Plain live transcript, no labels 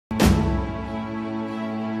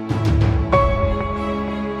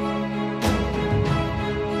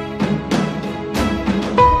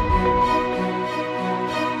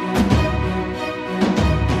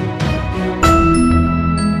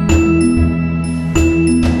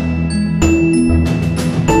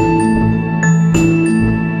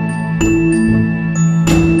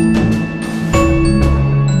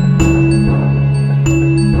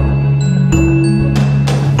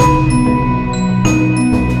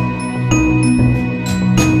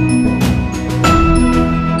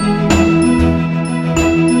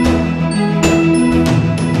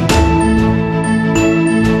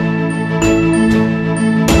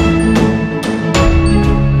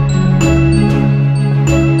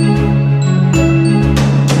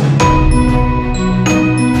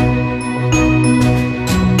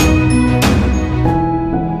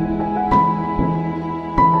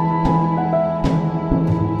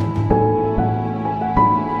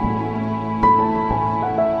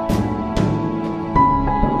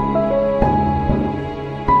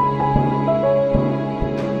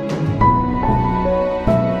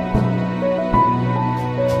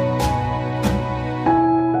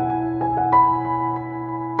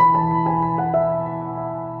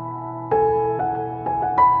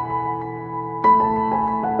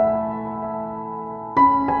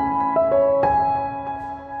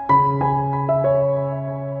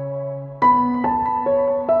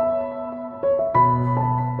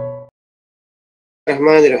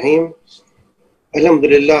Bismillahirrahmanirrahim.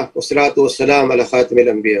 Alhamdulillah, wassalatu wassalam ala khatamil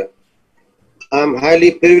anbiya. I'm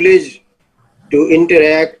highly privileged to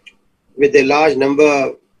interact with a large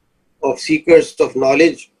number of seekers of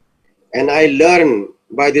knowledge, and I learn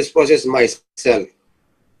by this process myself.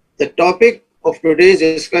 The topic of today's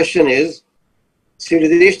discussion is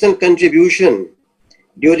civilizational contribution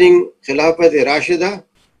during Khilafah Rashidah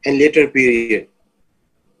and later period.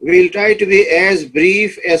 We'll try to be as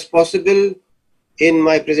brief as possible in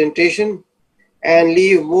my presentation and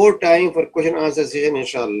leave more time for question and answer session,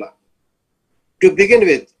 inshallah. To begin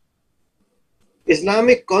with,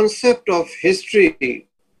 Islamic concept of history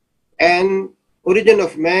and origin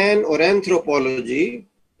of man or anthropology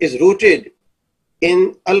is rooted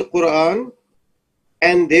in Al-Quran,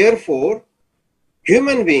 and therefore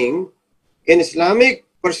human being in Islamic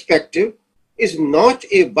perspective is not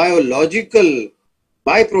a biological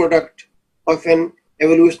byproduct of an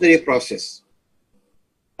evolutionary process.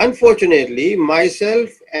 Unfortunately, myself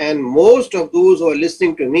and most of those who are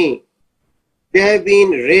listening to me, they have been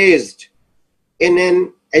raised in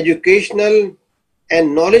an educational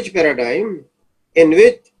and knowledge paradigm in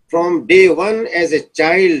which from day one as a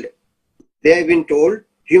child, they have been told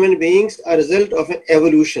human beings are a result of an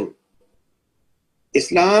evolution.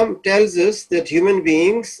 Islam tells us that human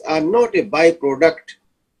beings are not a byproduct,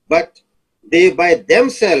 but they by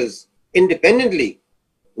themselves independently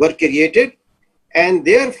were created, and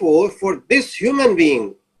therefore for this human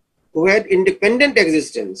being who had independent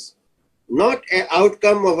existence, not an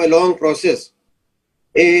outcome of a long process,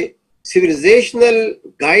 a civilizational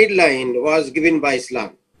guideline was given by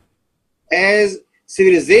Islam. As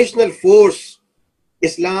civilizational force,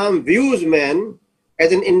 Islam views man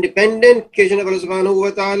as an independent creation of Allah subhanahu wa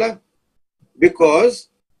ta'ala, because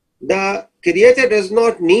the creator does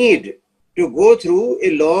not need to go through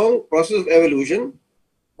a long process of evolution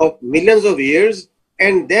of millions of years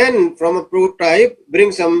and then from a prototype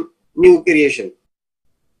bring some new creation.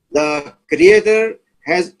 The creator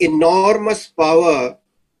has enormous power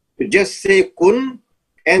to just say kun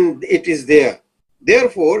and it is there.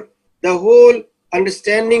 Therefore, the whole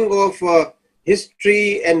understanding of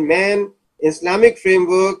history and man in Islamic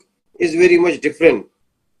framework is very much different.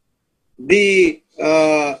 The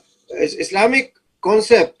Islamic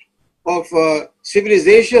concept of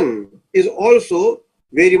civilization is also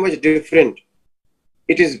very much different.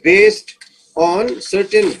 It is based on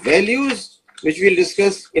certain values which we'll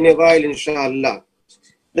discuss in a while, inshallah.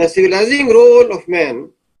 The civilizing role of man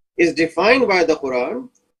is defined by the Quran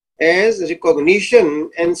as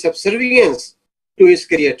recognition and subservience to his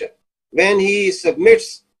creator. When he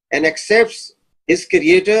submits and accepts his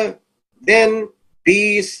creator, then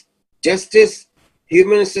peace, justice,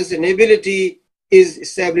 human sustainability is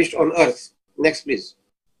established on earth. Next, please.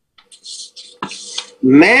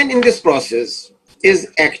 Man in this process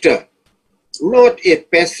is actor, not a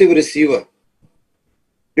passive receiver,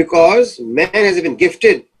 because man has been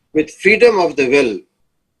gifted with freedom of the will,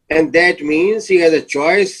 and that means he has a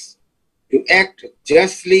choice to act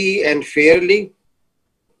justly and fairly.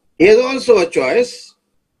 He has also a choice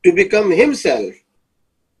to become himself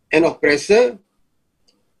an oppressor,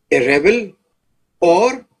 a rebel,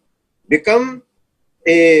 or become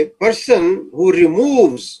a person who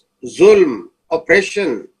removes zulm,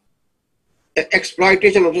 oppression,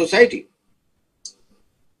 exploitation of society.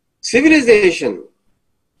 Civilization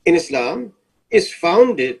in Islam is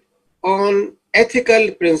founded on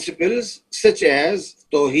ethical principles such as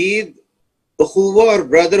Tawheed, Ukhuwah or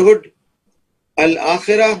brotherhood,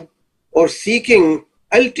 Al-Akhirah or seeking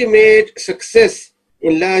ultimate success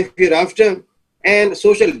in life hereafter, and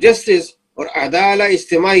social justice or Adala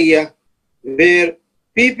Ijtimaiyya, where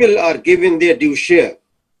people are given their due share.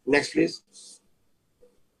 Next, please.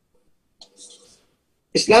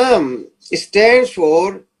 Islam stands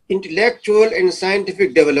for intellectual and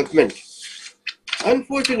scientific development.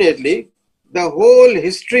 Unfortunately, the whole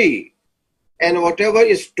history and whatever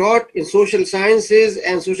is taught in social sciences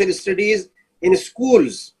and social studies in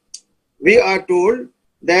schools, we are told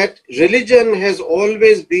that religion has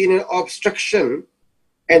always been an obstruction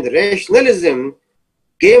and rationalism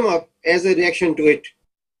came up as a reaction to it.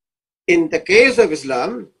 In the case of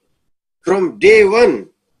Islam, from day one,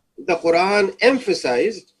 the Quran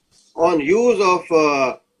emphasized on use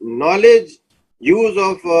of knowledge, use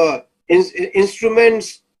of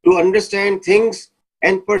instruments to understand things,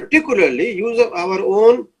 and particularly use of our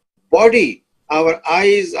own body, our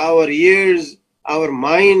eyes, our ears, our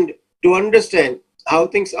mind to understand how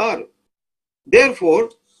things are. Therefore,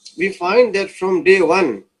 we find that from day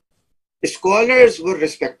one, scholars were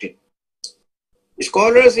respected.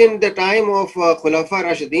 Scholars in the time of Khilafah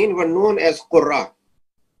Rashidin were known as Qurra.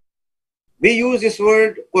 We use this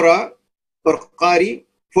word Qura or Qari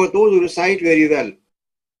for those who recite very well,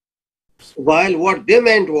 while what they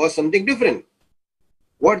meant was something different.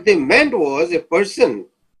 What they meant was a person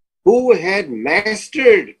who had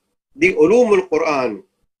mastered the ulum al-Quran,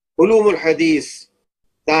 ulum al-Hadith,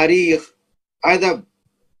 Tariq, Adab,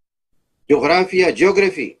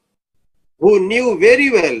 Geography, who knew very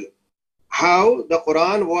well how the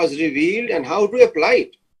Quran was revealed and how to apply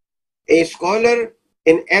it. A scholar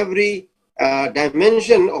in every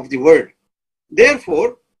dimension of the word.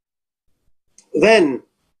 Therefore, when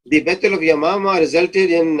the Battle of Yamama resulted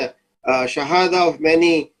in shahada of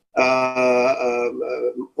many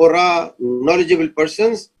Qura, knowledgeable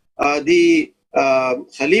persons, the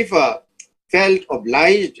Khalifa felt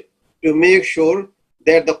obliged to make sure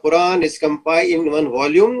that the Quran is compiled in one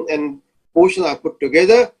volume and portions are put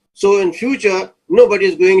together. So in future, nobody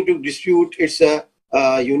is going to dispute its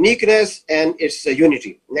uniqueness and its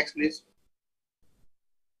unity. Next, please.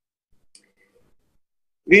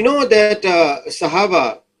 We know that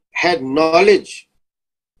Sahaba had knowledge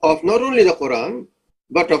of not only the Quran,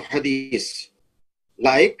 but of Hadith,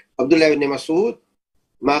 like Abdullah ibn Masud,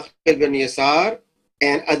 Maqil ibn Yasar,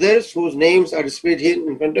 and others whose names are displayed here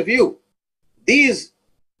in front of you. These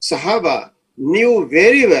Sahaba knew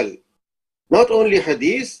very well not only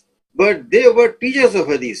Hadith, but they were teachers of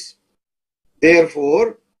Hadith.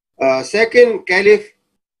 Therefore, second Caliph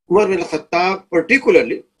Umar bin Khattab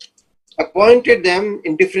particularly appointed them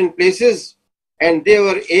in different places, and they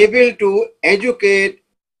were able to educate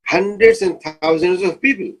hundreds and thousands of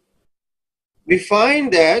people. We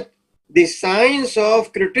find that the science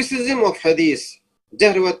of criticism of Hadith,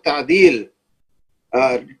 Jahr wa Ta'dil,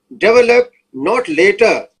 developed not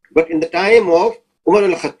later, but in the time of Umar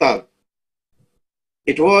al-Khattab.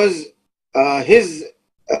 It was his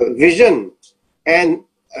vision and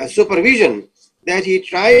supervision that he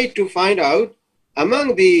tried to find out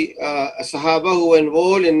among the Sahaba who were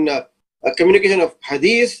involved in communication of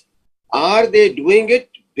Hadith, are they doing it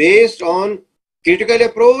based on critical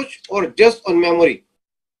approach or just on memory?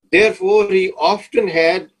 Therefore, he often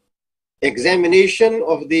had examination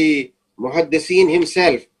of the Muhaddithin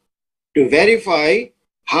himself to verify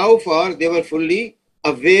how far they were fully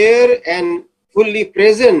aware and fully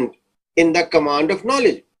present in the command of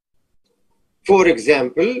knowledge. For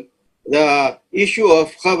example, the issue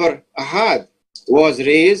of Khabar Ahad was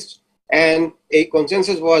raised and a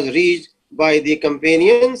consensus was reached by the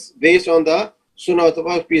companions based on the Sunnah of the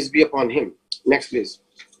Prophet, peace be upon him. Next, please.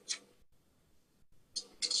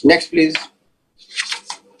 Next, please.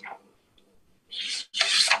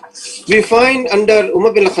 We find under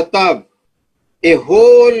Umar bin Khattab a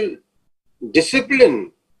whole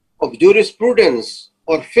discipline of jurisprudence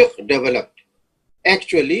or fiqh developed.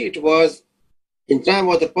 Actually, it was in time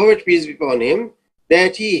of the Prophet, peace be upon him,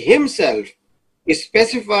 that he himself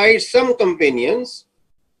specified some companions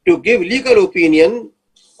to give legal opinion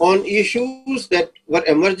on issues that were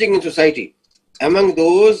emerging in society. Among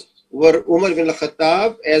those were Umar bin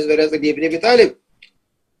Khattab as well as Ali ibn Abi Talib.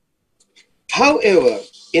 However,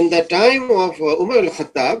 in the time of Umar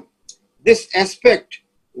al-Khattab, this aspect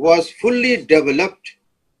was fully developed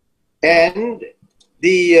and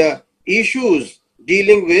the issues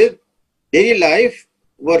dealing with daily life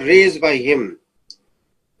were raised by him.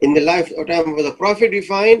 In the lifetime of the Prophet, we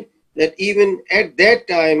find that even at that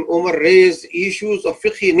time, Umar raised issues of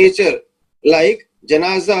fiqhi nature like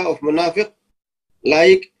janaza of munafiq,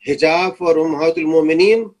 like hijab for Ummahatul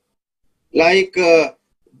Mu'mineen, like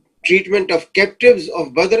treatment of captives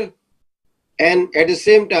of Badr, and at the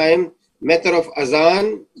same time, matter of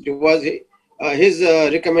azan was his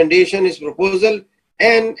recommendation, his proposal,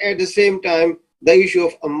 and at the same time, the issue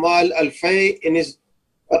of Ammal al-Fay in his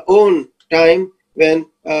own time when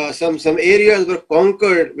some areas were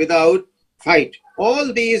conquered without fight.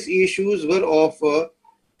 All these issues were of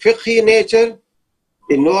fiqhi nature,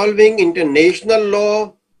 involving international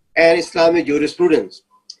law and Islamic jurisprudence.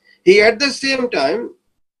 He at the same time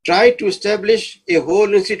tried to establish a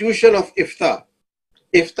whole institution of ifta.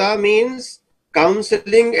 Ifta means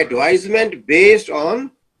counseling, advisement based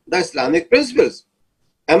on the Islamic principles.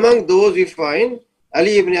 Among those we find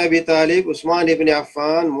Ali ibn Abi Talib, Usman ibn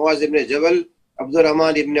Affan, Muaz ibn Jabal, Abdul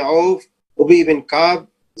Rahman ibn Auf, Ubay ibn Ka'b,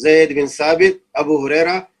 Zayd ibn Sabit, Abu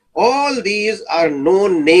Huraira. All these are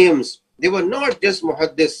known names. They were not just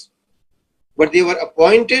muhaddis, but they were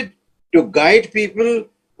appointed to guide people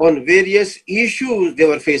on various issues they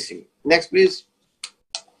were facing. Next, please.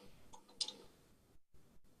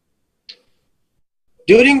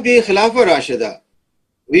 During the Khilafah Rashidah,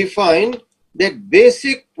 we find that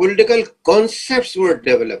basic political concepts were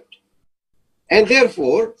developed, and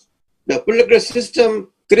therefore the political system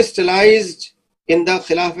crystallized in the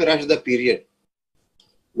Khilafah Rashidah period.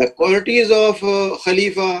 The qualities of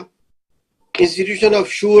Khalifa, institution of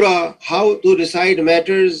Shura, how to decide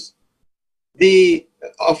matters, the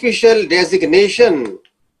official designation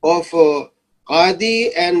of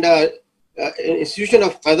Qadi and institution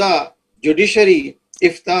of Qada, judiciary,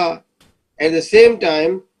 Ifta, at the same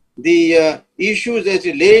time, the issues that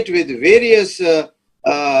relate with various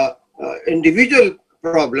individual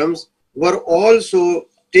problems were also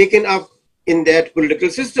taken up in that political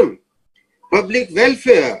system. Public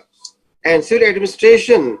welfare and civil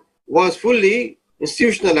administration was fully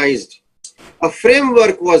institutionalized. A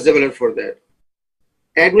framework was developed for that.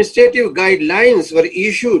 Administrative guidelines were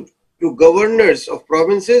issued to governors of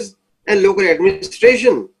provinces and local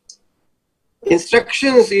administration.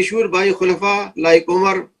 Instructions issued by Khilafah like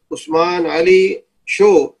Umar, Usman, Ali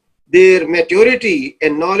show their maturity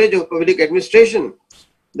and knowledge of public administration.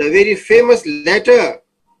 The very famous letter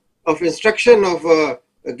of instruction of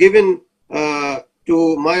given to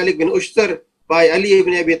Malik bin Ushtar by Ali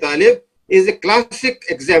ibn Abi Talib is a classic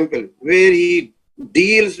example where he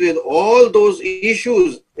deals with all those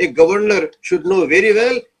issues a governor should know very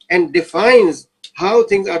well and defines how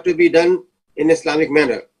things are to be done in Islamic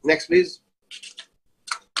manner. Next, please.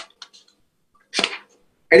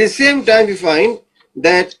 At the same time, we find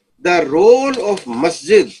that the role of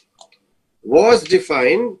masjid was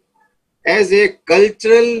defined as a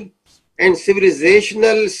cultural and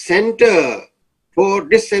civilizational center for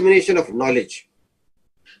dissemination of knowledge.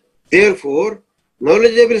 Therefore,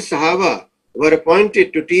 knowledgeable Sahaba were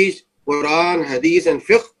appointed to teach Quran, Hadith and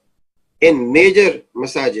Fiqh in major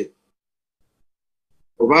masajid.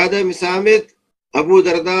 Ubadah bin Samit, Abu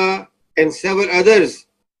Darda and several others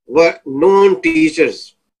were known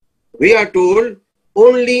teachers. We are told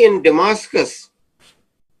only in Damascus,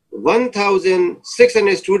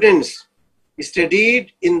 1,600 students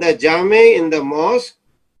studied in the Jame, in the mosque,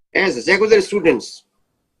 as regular students.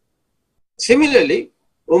 Similarly,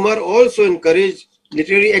 Umar also encouraged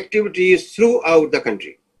literary activities throughout the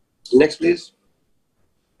country. Next, please.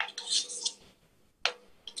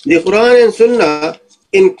 The Quran and Sunnah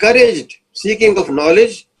encouraged seeking of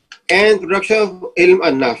knowledge and production of ilm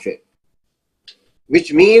an-nafi,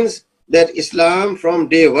 which means that Islam from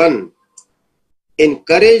day one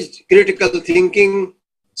encouraged critical thinking,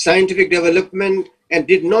 scientific development, and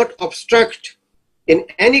did not obstruct in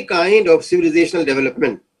any kind of civilizational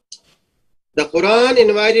development. The Quran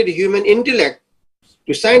invited human intellect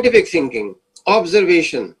to scientific thinking,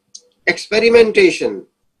 observation, experimentation,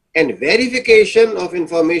 and verification of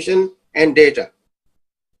information and data.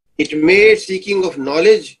 It made seeking of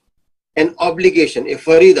knowledge an obligation, a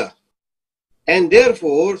farida, and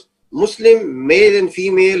therefore Muslim male and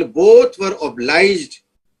female both were obliged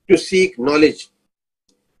to seek knowledge.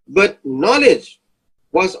 But knowledge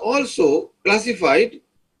was also classified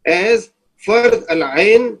as fard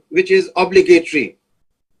al-ain, which is obligatory.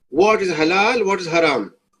 What is halal, what is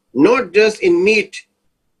haram? Not just in meat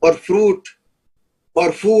or fruit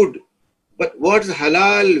or food, but what is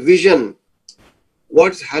halal vision?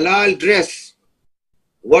 What is halal dress?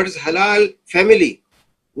 What is halal family?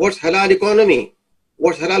 What's halal economy?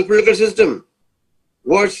 What's halal political system?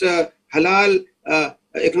 What's halal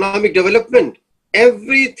economic development?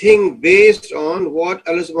 Everything based on what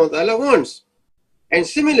Allah subhanahu wa ta'ala wants. And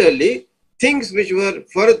similarly, things which were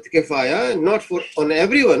fard kifaya, not for on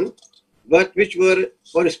everyone, but which were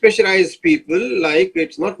for specialized people, like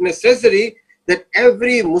it's not necessary that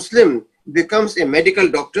every Muslim becomes a medical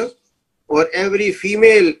doctor or every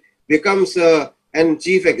female becomes an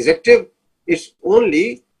chief executive. It's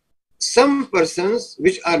only some persons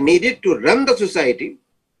which are needed to run the society.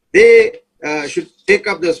 They should take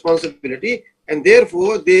up the responsibility, and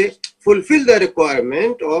therefore they fulfill the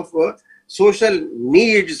requirement of social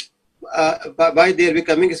needs by their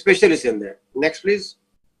becoming specialists in that. Next, please.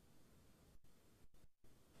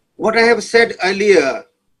 What I have said earlier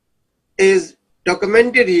is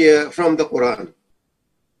documented here from the Quran.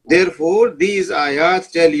 Therefore, these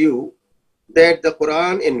ayats tell you that the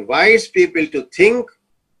Quran invites people to think,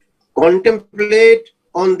 contemplate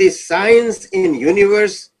on the science in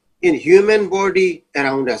universe, in human body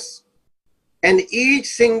around us. And each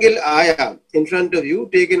single ayah in front of you,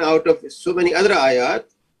 taken out of so many other ayat,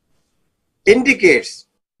 indicates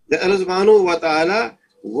that Allah subhanahu wa ta'ala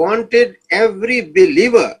wanted every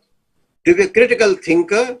believer to be a critical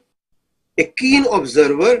thinker, a keen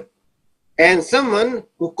observer, and someone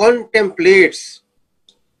who contemplates.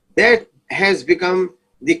 That has become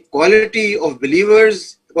the quality of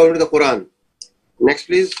believers according to the Quran. Next,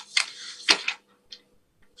 please.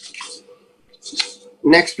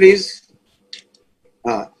 Next, please.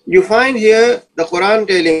 You find here the Quran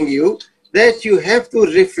telling you that you have to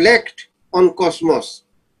reflect on cosmos,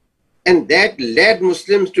 and that led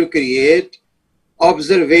Muslims to create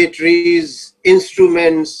observatories,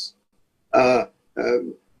 instruments, uh, uh,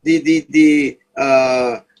 the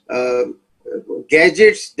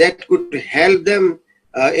gadgets that could help them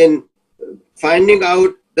in finding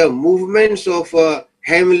out the movements of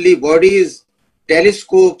heavenly bodies,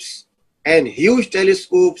 telescopes, and huge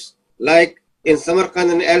telescopes like in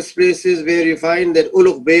Samarkand and else places where you find that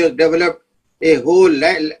Ulugh Bey developed a whole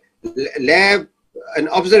lab, an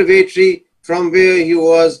observatory from where he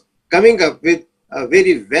was coming up with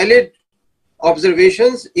very valid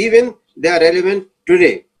observations, even they are relevant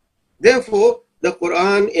today. Therefore, the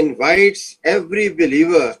Quran invites every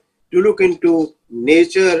believer to look into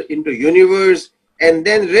nature, into universe, and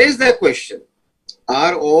then raise the question,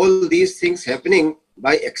 are all these things happening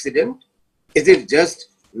by accident? Is it just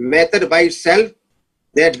matter by itself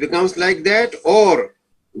that becomes like that? Or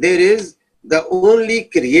there is the only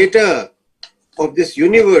creator of this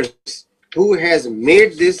universe who has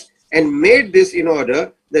made this and made this in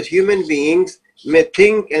order that human beings may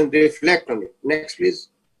think and reflect on it. Next, please.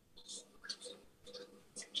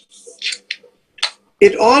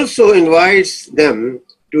 It also invites them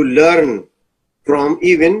to learn from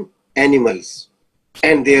even animals,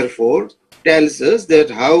 and therefore tells us that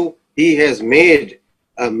how he has made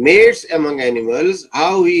mates among animals,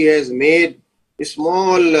 how he has made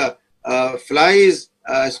small flies,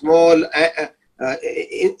 small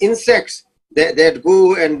insects that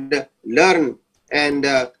go and learn and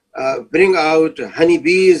bring out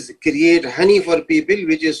honeybees, create honey for people,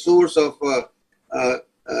 which is source of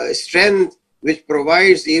strength, which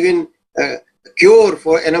provides even cure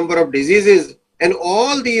for a number of diseases. And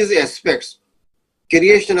all these aspects,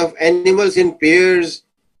 creation of animals in pairs,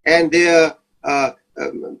 and they are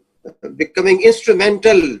becoming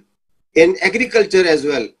instrumental in agriculture as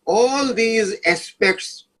well. All these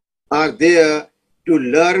aspects are there to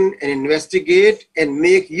learn and investigate and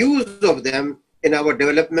make use of them in our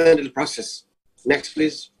developmental process. Next,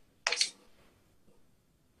 please.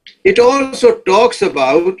 It also talks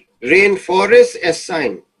about rainforests as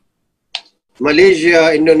sign.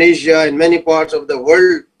 Malaysia, Indonesia, and many parts of the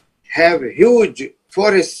world have huge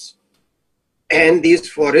forests, and these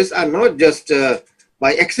forests are not just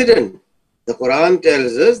by accident. The Quran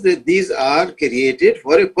tells us that these are created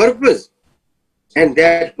for a purpose, and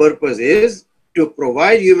that purpose is to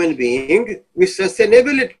provide human beings with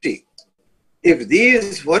sustainability. If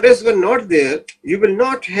these forests were not there, you will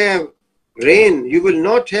not have rain, you will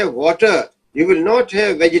not have water, you will not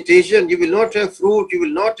have vegetation, you will not have fruit, you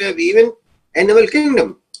will not have even animal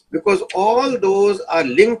kingdom, because all those are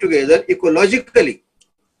linked together ecologically.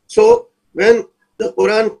 So when the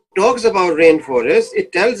Quran talks about rainforests,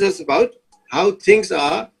 it tells us about how things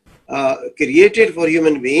are created for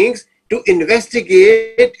human beings to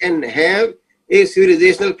investigate and have a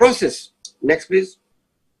civilizational process. Next, please.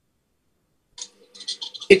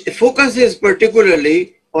 It focuses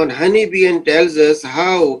particularly on honeybee and tells us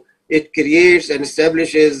how it creates and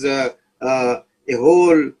establishes a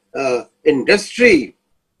whole industry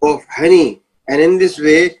of honey. And in this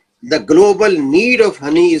way, the global need of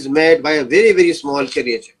honey is met by a very, very small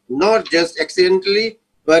creature, not just accidentally,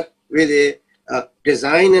 but with a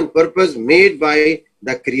design and purpose made by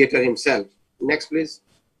the creator himself. Next, please.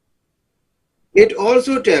 It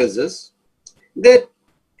also tells us that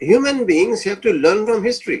human beings have to learn from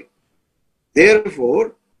history.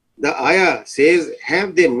 Therefore, the ayah says,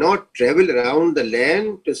 have they not traveled around the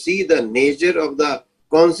land to see the nature of the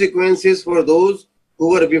consequences for those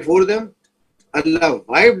who were before them? Allah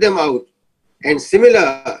wiped them out, and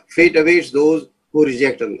similar fate awaits those who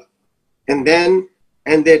reject Allah. And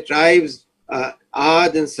their tribes,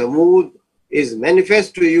 Ad and Samud, is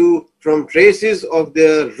manifest to you from traces of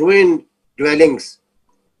their ruined dwellings.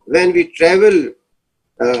 When we travel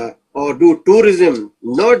or do tourism,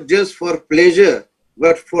 not just for pleasure,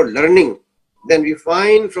 but for learning, then we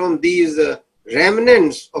find from these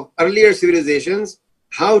remnants of earlier civilizations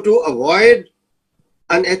how to avoid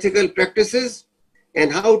unethical practices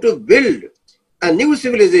and how to build a new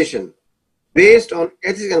civilization based on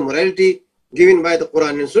ethics and morality given by the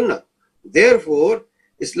Quran and Sunnah. Therefore,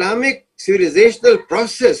 Islamic civilizational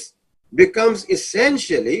process becomes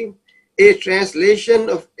essentially a translation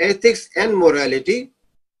of ethics and morality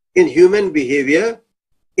in human behavior,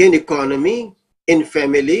 in economy, in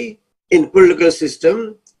family, in political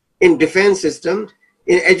system, in defense system,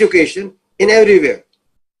 in education, in everywhere.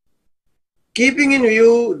 Keeping in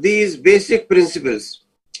view these basic principles,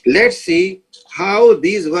 let's see how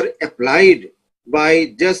these were applied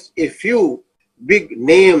by just a few big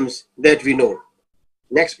names that we know.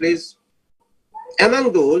 Next, please.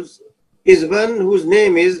 Among those is one whose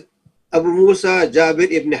name is Abu Musa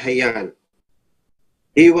Jabir ibn Hayyan.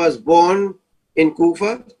 He was born in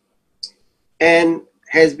Kufa and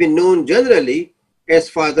has been known generally as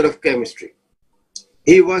father of chemistry.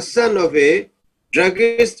 He was son of a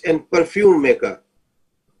druggist and perfume maker.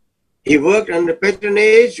 He worked under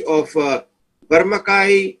patronage of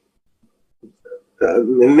Barmakai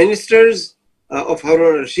ministers of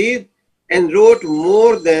Harun Rashid and wrote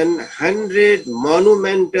more than 100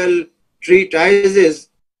 monumental treatises,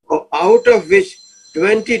 out of which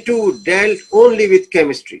 22 dealt only with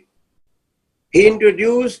chemistry. He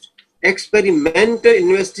introduced experimental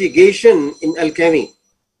investigation in alchemy,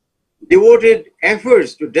 devoted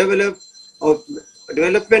efforts to development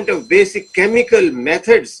of basic chemical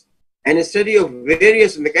methods and a study of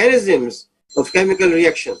various mechanisms of chemical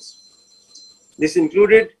reactions. This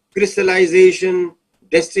included crystallization,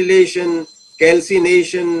 distillation,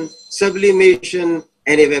 calcination, sublimation,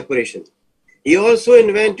 and evaporation. He also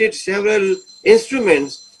invented several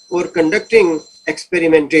instruments for conducting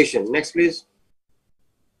experimentation. Next, please.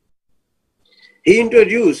 He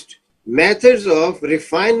introduced methods of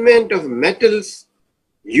refinement of metals,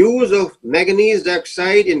 use of manganese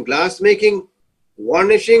dioxide in glass making,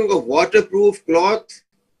 varnishing of waterproof cloth,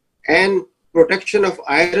 and protection of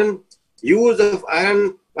iron, use of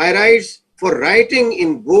iron pyrites for writing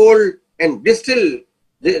in gold, and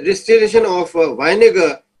distillation of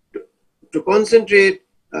vinegar to concentrate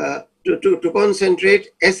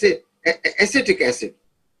acetic acid.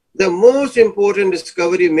 The most important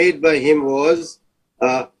discovery made by him was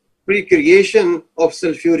pre-creation of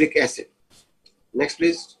sulfuric acid. Next,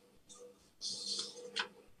 please.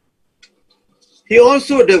 He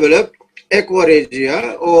also developed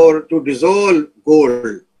aquaregia, or to dissolve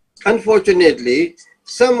gold. Unfortunately,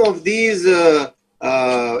 some of these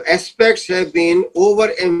aspects have been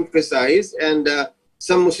overemphasized, and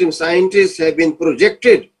some Muslim scientists have been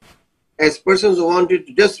projected as persons who wanted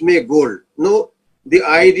to just make gold. No, the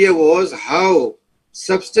idea was how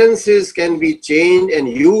substances can be changed and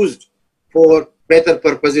used for better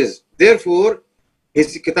purposes. Therefore,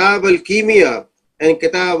 his Kitab al-Kimia and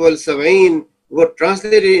Kitab al-Sab'in were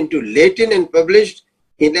translated into Latin and published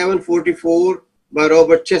in 1144 by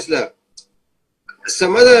Robert Chesler.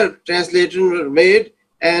 Some other translations were made,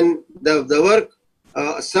 and the work,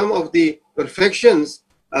 some of the perfections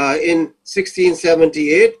in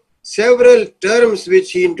 1678, several terms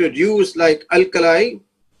which he introduced, like alkali,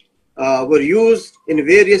 were used in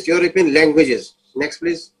various European languages. Next,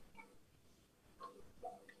 please.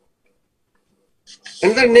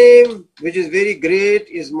 Another name which is very great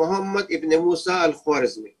is Muhammad ibn Musa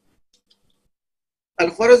al-Khwarizmi.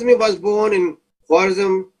 Al-Khwarizmi was born in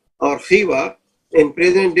Khwarizm or Khiva in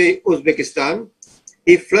present-day Uzbekistan.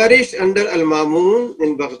 He flourished under Al-Mamun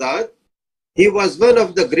in Baghdad. He was one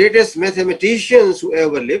of the greatest mathematicians who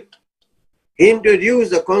ever lived. He introduced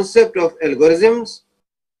the concept of algorithms.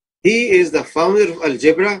 He is the founder of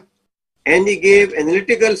algebra, and he gave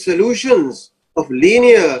analytical solutions of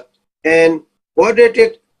linear and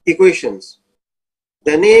quadratic equations.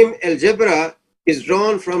 The name algebra is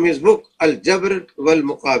drawn from his book Al-Jabr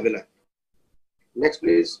wal-Muqabila. Next,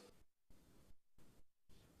 please.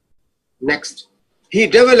 Next. He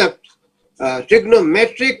developed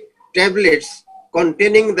trigonometric tablets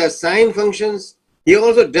containing the sine functions. He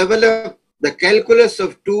also developed the calculus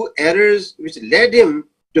of two errors, which led him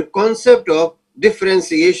to concept of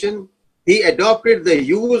differentiation. He adopted the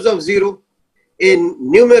use of zero in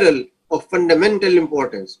numeral of fundamental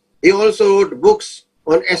importance. He also wrote books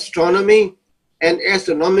on astronomy and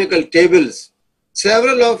astronomical tables.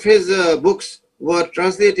 Several of his books were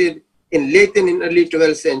translated in Latin in early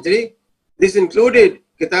 12th century. This included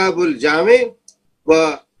Kitab al-Jami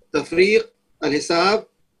wa Tafriq al-Hisab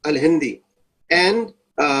al-Hindi and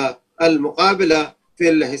al-Muqabila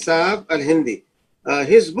fil Hisab al-Hindi.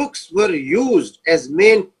 His books were used as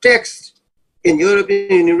main texts in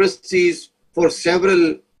European universities for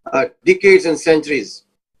several decades and centuries.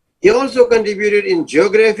 He also contributed in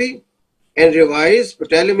geography and revised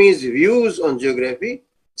Ptolemy's views on geography.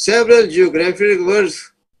 Several geographic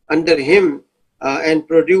works under him and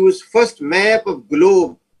produced first map of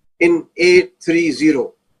globe in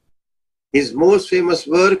 830. His most famous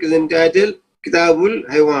work is entitled Kitabul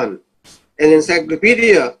Haywan, an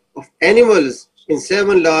encyclopedia of animals in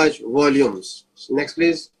 7 large volumes. Next,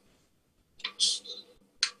 please.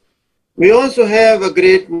 We also have a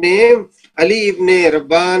great name, Ali ibn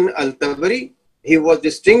Rabban al-Tabari. He was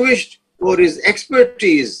distinguished for his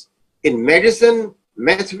expertise in medicine,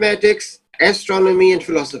 mathematics, astronomy, and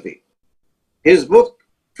philosophy. His book,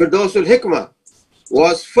 Firdausul Hikmah,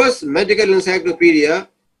 was first medical encyclopedia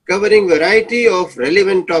covering variety of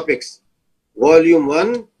relevant topics. Volume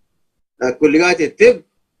 1, Kulliyat-e-Tibb,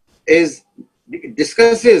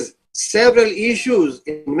 discusses several issues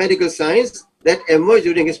in medical science that emerged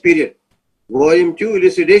during his period. Volume 2,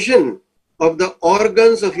 Elucidation of the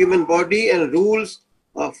Organs of Human Body and Rules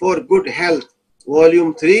for Good Health.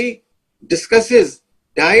 Volume 3 discusses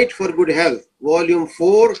Diet for Good Health. Volume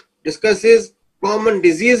 4 discusses common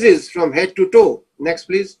diseases from head to toe. Next,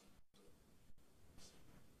 please.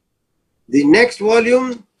 The next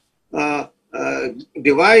volume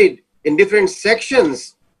divide in different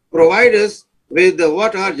sections, provide us with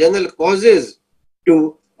what are general causes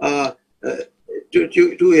to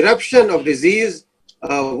eruption of disease,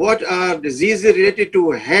 what are diseases related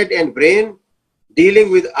to head and brain, dealing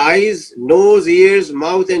with eyes, nose, ears,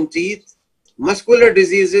 mouth and teeth, muscular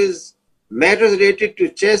diseases, matters related to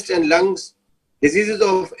chest and lungs, diseases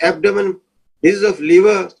of abdomen, diseases of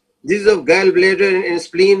liver, diseases of gallbladder and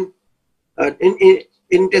spleen,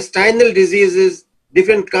 intestinal diseases,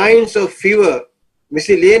 different kinds of fever,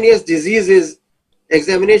 miscellaneous diseases,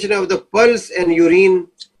 examination of the pulse and urine,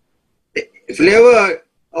 flavor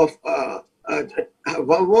of what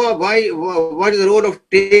is the role of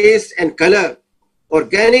taste and color,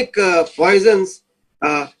 organic poisons,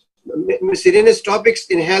 miscellaneous topics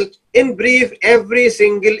in health. In brief, every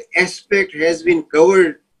single aspect has been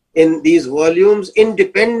covered in these volumes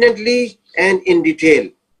independently and in detail.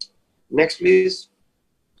 Next, please.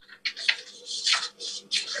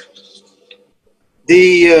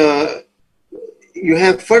 You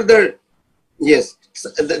have further, yes,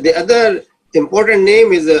 the other important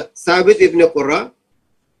name is Sabit ibn Qurra.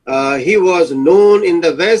 He was known in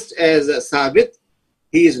the West as Sabit.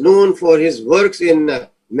 He is known for his works in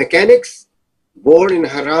mechanics, born in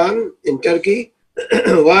Haran in Turkey,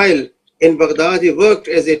 while in Baghdad he worked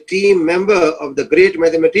as a team member of the great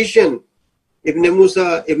mathematician Ibn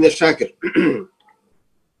Musa ibn Shakir.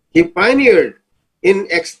 He pioneered in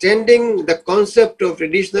extending the concept of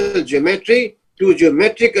traditional geometry to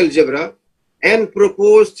geometric algebra and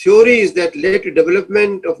proposed theories that led to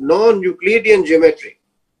development of non-Euclidean geometry.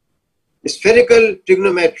 Spherical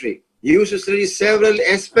trigonometry. He used to study several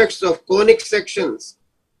aspects of conic sections.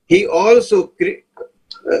 He also he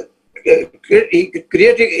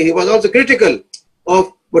was also critical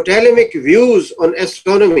of Ptolemaic views on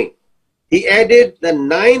astronomy. He added the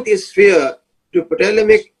ninth sphere to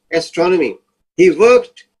Ptolemaic astronomy. He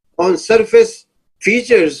worked on surface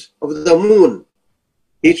features of the moon.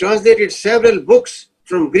 He translated several books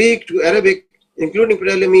from Greek to Arabic, including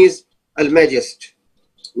Ptolemy's Almagest.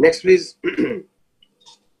 Next, please.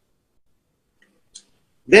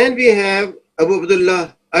 Then we have Abu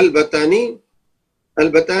Abdullah al-Battani.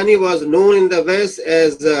 Al-Battani was known in the West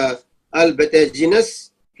as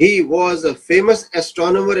Al-Bataginus. He was a famous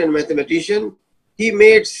astronomer and mathematician. He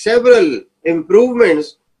made several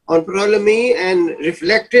improvements on Ptolemy and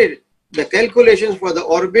reflected the calculations for the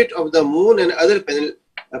orbit of the moon and other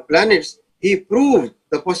planets. He proved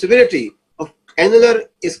the possibility of annular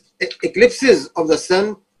eclipses of the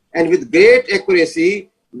sun, and with great accuracy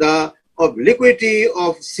the obliquity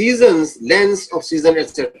of seasons, lengths of season,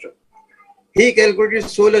 etc. He calculated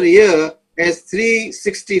solar year as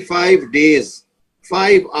 365 days,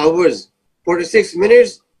 5 hours, 46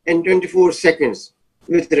 minutes and 24 seconds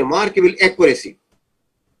with remarkable accuracy,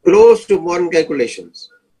 close to modern calculations.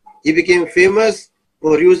 He became famous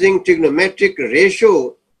for using trigonometric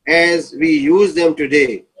ratio as we use them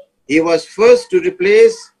today. He was first to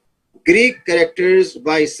replace Greek characters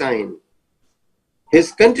by sign.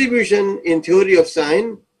 His contribution in theory of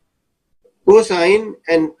sine, cosine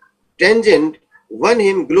and tangent won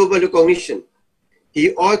him global recognition.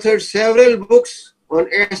 He authored several books on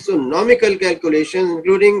astronomical calculations,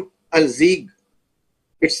 including Al-Zig.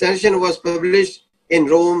 Its session was published in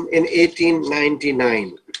Rome in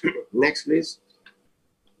 1899. Next, please.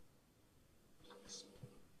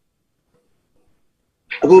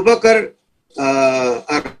 Abu Bakr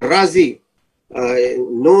al-Razi,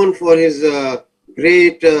 known for his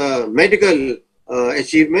great medical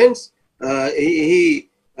achievements. He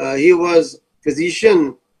was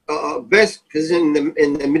physician, best physician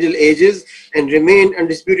in the Middle Ages, and remained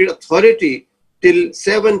undisputed authority till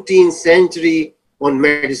 17th century on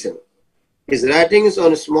medicine. His writings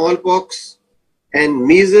on smallpox and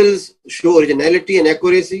measles show originality and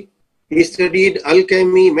accuracy. He studied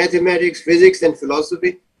alchemy, mathematics, physics, and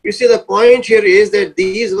philosophy. You see, the point here is that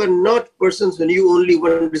these were not persons who knew only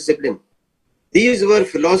one discipline. These were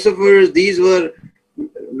philosophers, these were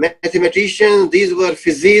mathematicians, these were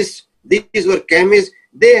physicists, these were chemists.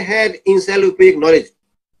 They had encyclopedic knowledge.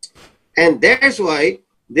 And that's why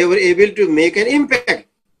they were able to make an impact.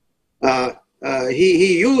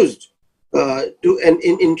 He used to an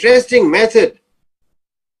interesting method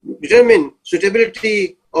determine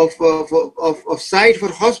suitability of site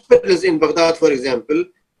for hospitals in Baghdad, for example,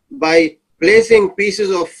 by placing pieces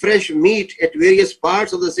of fresh meat at various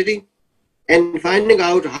parts of the city and finding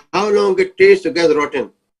out how long it takes to get rotten,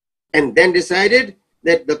 and then decided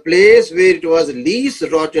that the place where it was least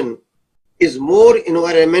rotten is more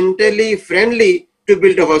environmentally friendly to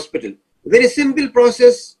build a hospital. Very simple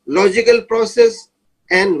process, logical process,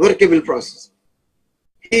 and workable process.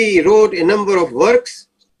 He wrote a number of works.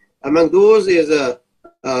 Among those is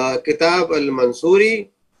Kitab al-Mansuri,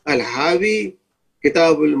 al-Hawi,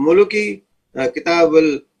 Kitab al-Muluki, Kitab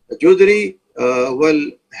al-Judri,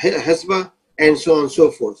 wal-Hasba, and so on and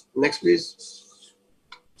so forth. Next, please.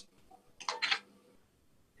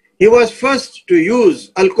 He was first to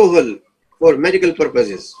use alcohol for medical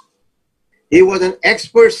purposes. He was an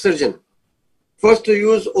expert surgeon, first to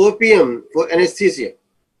use opium for anesthesia,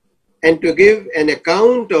 and to give an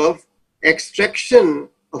account of extraction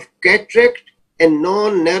of cataract and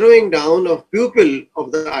non-narrowing down of pupil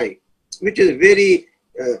of the eye, which is very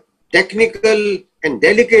technical and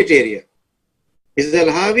delicate area. His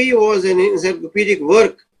Al-Hawi was an encyclopedic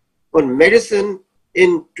work on medicine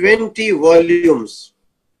in 20 volumes.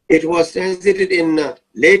 It was translated in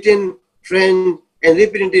Latin, French, and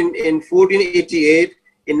reprinted in 1488.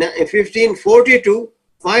 In 1542,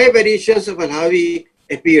 5 editions of Al-Hawi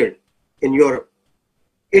appeared in Europe.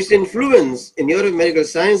 Its influence in European medical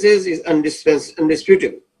sciences is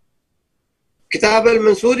undisputable. Kitab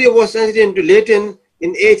al-Mansuri was translated into Latin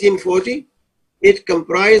in 1840. It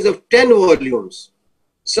comprised of 10 volumes.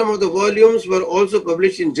 Some of the volumes were also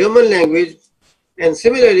published in German language, and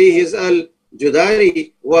similarly his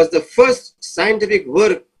Al-Judari was the first scientific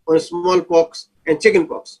work on smallpox and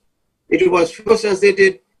chickenpox. It was first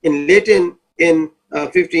translated in Latin in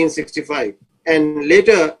 1565, and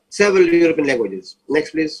later several European languages.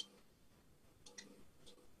 Next, please.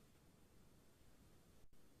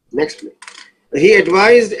 Next, please. He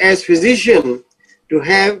advised as physician to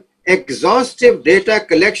have exhaustive data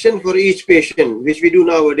collection for each patient, which we do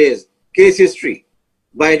nowadays, case history,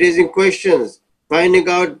 by raising questions, finding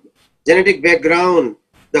out genetic background,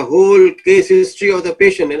 the whole case history of the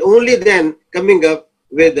patient, and only then coming up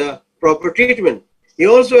with the proper treatment. He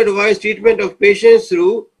also advised treatment of patients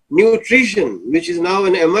through nutrition, which is now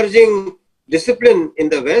an emerging discipline in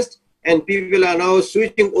the West, and people are now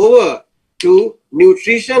switching over to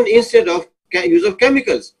nutrition instead of use of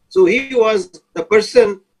chemicals. So he was the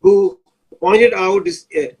person who pointed out this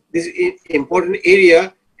important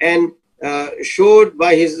area and showed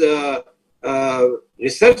by his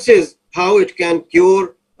researches how it can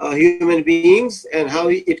cure human beings and how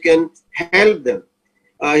it can help them.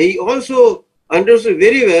 He also understood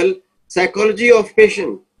very well psychology of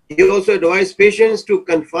patient. He also advised patients to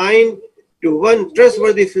confine to one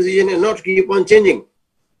trustworthy physician and not keep on changing.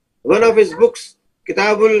 One of his books,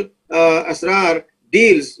 Kitabul Asrar,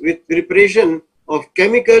 deals with preparation of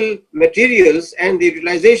chemical materials and the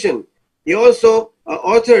utilization. He also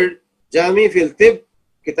authored Jami fil Tib,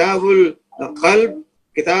 Kitabul Qalb,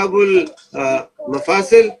 Kitabul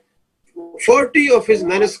Mafasil. 40 of his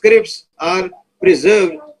manuscripts are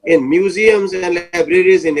preserved in museums and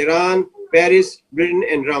libraries in Iran, Paris, Britain,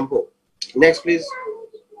 and Rampur. Next, please.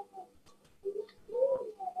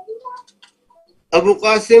 Abu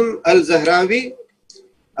Qasim al-Zahrawi,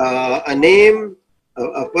 a name,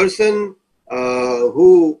 a person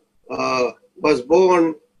who was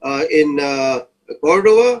born in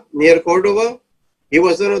Cordova, near Cordova. He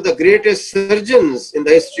was one of the greatest surgeons in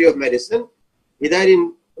the history of medicine. He died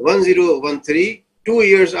in 1013, 2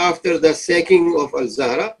 years after the sacking of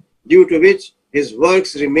Al-Zahra, due to which his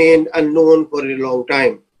works remained unknown for a long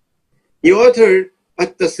time. He authored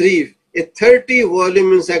At-Tasrif, a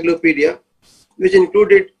 30-volume encyclopedia, which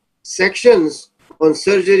included sections on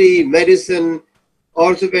surgery, medicine,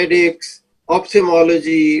 orthopedics,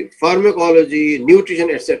 ophthalmology, pharmacology, nutrition,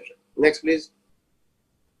 etc. Next, please.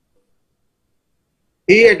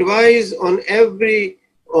 He advised on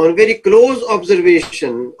very close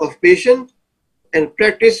observation of patient and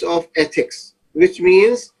practice of ethics, which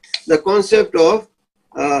means the concept of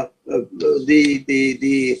the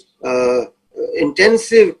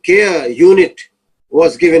intensive care unit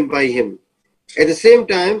was given by him. At the same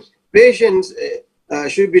time, patients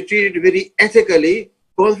should be treated very ethically.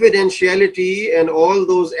 Confidentiality and all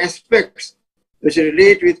those aspects which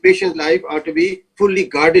relate with patient's life are to be fully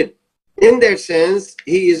guarded. In that sense,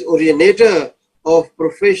 he is originator of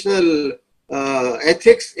professional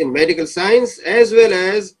ethics in medical science, as well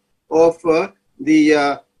as of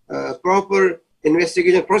the proper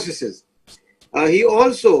investigation processes. He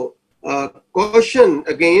also cautioned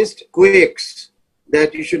against quakes,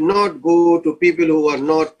 that you should not go to people who are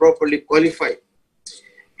not properly qualified.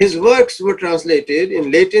 His works were translated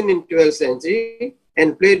in Latin in 12th century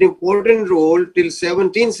and played an important role till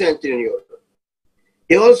 17th century in Europe.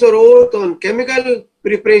 He also wrote on chemical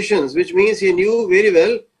preparations, which means he knew very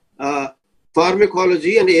well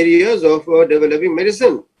pharmacology and areas of developing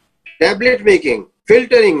medicine, tablet making,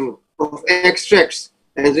 filtering of extracts,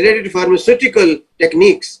 and related pharmaceutical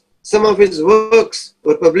techniques. Some of his works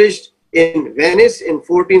were published in Venice in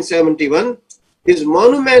 1471. His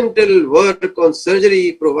monumental work on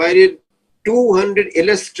surgery provided 200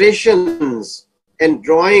 illustrations and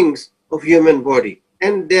drawings of human body.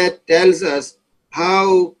 And that tells us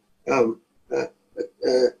how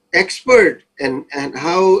expert and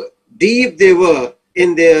how deep they were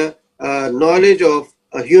in their knowledge of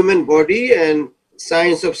a human body and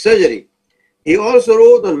science of surgery. He also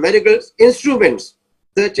wrote on medical instruments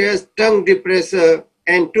such as tongue depressor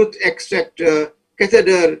and tooth extractor,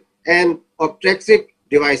 catheter, and obstetric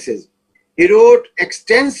devices. He wrote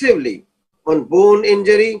extensively on bone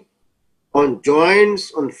injury, on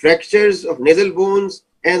joints, on fractures of nasal bones,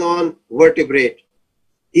 and on vertebrate.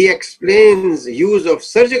 He explains use of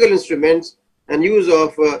surgical instruments and use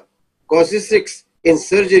of casuistics in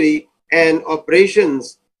surgery and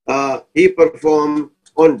operations he performed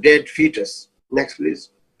on dead fetus. Next,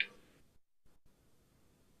 please.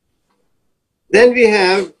 Then we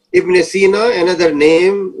have Ibn Sina, another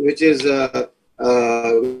name which is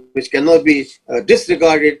which cannot be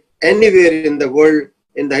disregarded anywhere in the world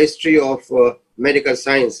in the history of medical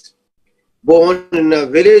science. Born in a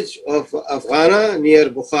village of Afghana near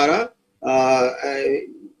Bukhara,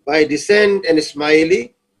 by descent an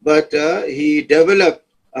Ismaili, but he developed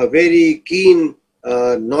a very keen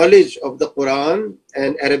knowledge of the Quran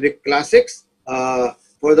and Arabic classics.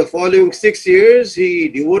 For the following 6 years, he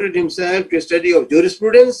devoted himself to study of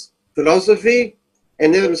jurisprudence, philosophy,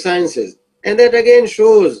 and natural sciences. And that again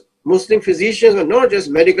shows Muslim physicians were not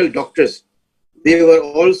just medical doctors. They were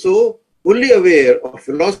also fully aware of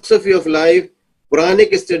philosophy of life,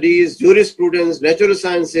 Quranic studies, jurisprudence, natural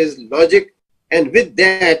sciences, logic, and with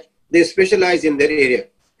that, they specialized in their area.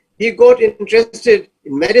 He got interested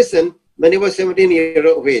in medicine when he was 17 years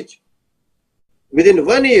of age. Within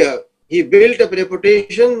 1 year, he built up a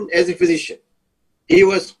reputation as a physician. He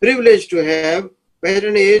was privileged to have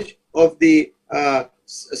patronage of the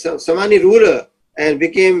Samani ruler and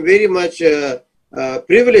became very much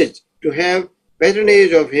privileged to have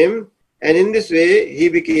patronage of him. And in this way, he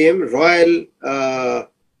became royal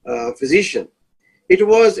physician. It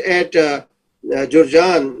was at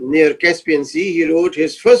Jurjan near Caspian Sea. He wrote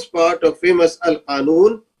his first part of famous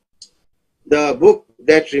Al-Qanun, the book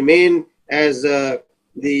that remained as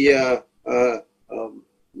the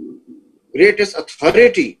greatest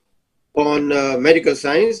authority on medical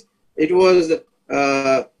science. It was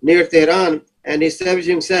near Tehran, and he established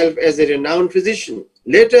himself as a renowned physician.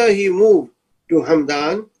 Later, he moved to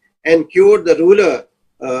Hamdan and cured the ruler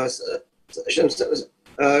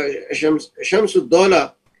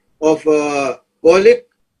Shamsuddaulah of Kolik,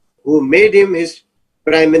 who made him his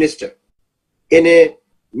prime minister. In a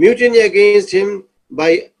mutiny against him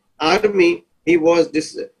by army, he was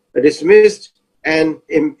dismissed and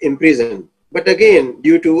imprisoned. But again,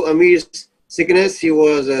 due to Amir's sickness, he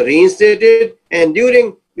was reinstated, and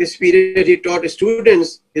during this period, he taught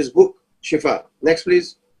students his book, Shifa. Next,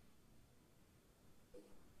 please.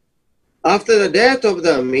 After the death of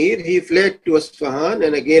the Amir, he fled to Isfahan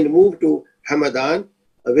and again moved to Hamadan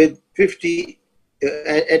with 50.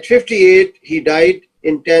 At 58, he died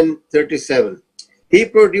in 1037. He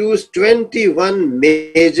produced 21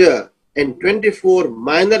 major and 24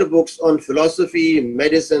 minor books on philosophy,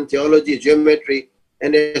 medicine, theology, geometry,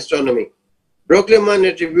 and astronomy. Brockleman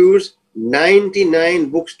attributes 99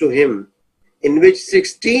 books to him, in which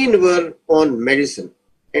 16 were on medicine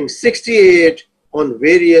and 68 on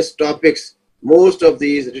various topics, most of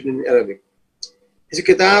these written in Arabic. His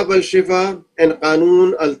Kitab al-Shifa and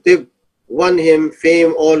Qanun al-Tib won him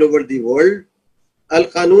fame all over the world.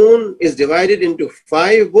 Al-Qanun is divided into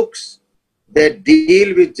 5 books that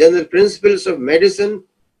deal with general principles of medicine,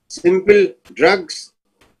 simple drugs,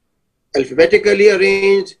 alphabetically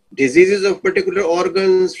arranged, diseases of particular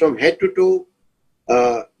organs from head to toe,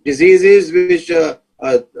 diseases which,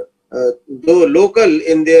 though local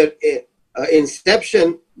in their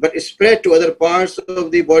inception, but spread to other parts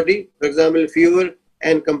of the body, for example, fever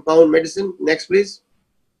and compound medicine. Next, please.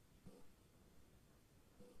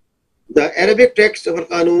 The Arabic text of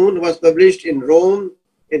Al-Qanun was published in Rome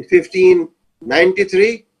in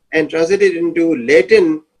 1593 and translated into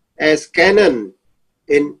Latin as canon.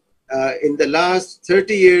 In the last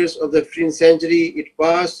 30 years of the 15th century, it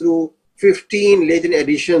passed through 15 Latin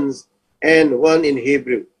editions and one in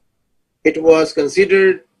Hebrew. It was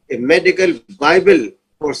considered a medical Bible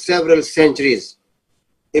for several centuries.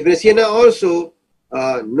 Ibn Sina also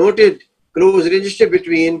noted close relationship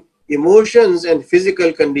between emotions and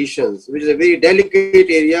physical conditions, which is a very delicate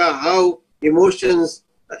area, how emotions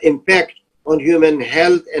impact on human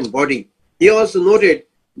health and body. He also noted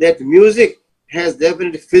that music has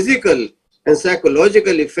definite physical and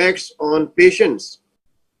psychological effects on patients.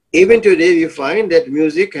 Even today, we find that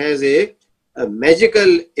music has a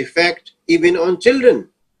magical effect even on children.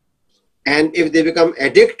 And if they become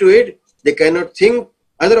addicted to it, they cannot think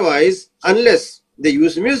otherwise unless they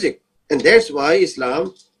use music. And that's why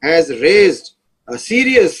Islam has raised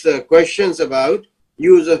serious questions about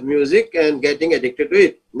use of music and getting addicted to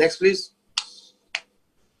it. Next, please.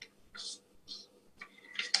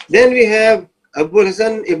 Then we have Abu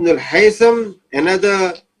Hassan ibn al-Haytham,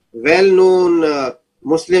 another well-known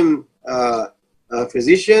Muslim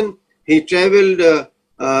physician. He traveled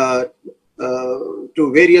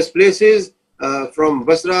to various places from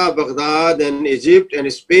Basra, Baghdad, and Egypt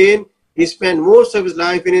and Spain. He spent most of his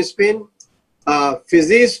life in Spain. A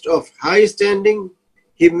physicist of high standing,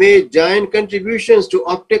 he made giant contributions to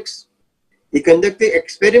optics. He conducted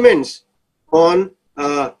experiments on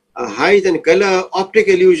height and color, optic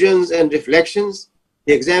illusions and reflections.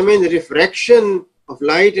 He examined the refraction of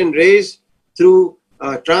light and rays through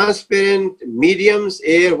transparent mediums,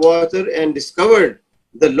 air, water, and discovered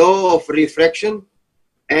the law of refraction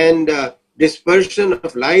and dispersion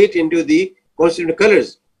of light into the constituent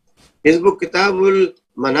colors. His book Kitabul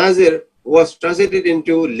Manazir was translated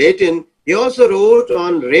into Latin. He also wrote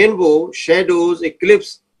on rainbow, shadows,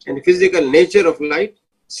 eclipse, and physical nature of light.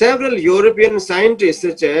 Several European scientists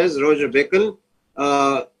such as Roger Bacon,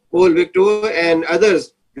 Paul Victor, and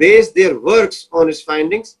others based their works on his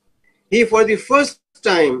findings. He, for the first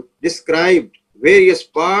time, described various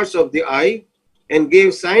parts of the eye and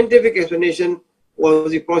gave scientific explanation of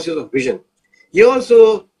the process of vision. He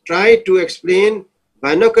also tried to explain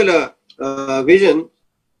binocular vision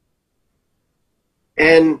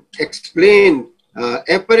and explained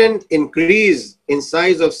apparent increase in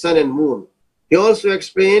size of sun and moon. He also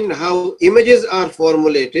explained how images are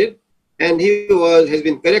formulated, and he has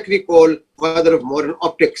been correctly called father of modern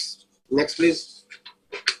optics. Next, please.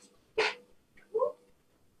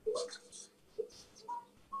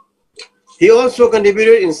 He also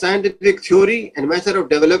contributed in scientific theory and method of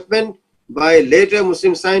development by later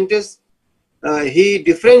Muslim scientists. He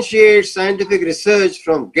differentiates scientific research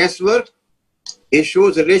from guesswork. He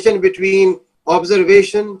shows a relation between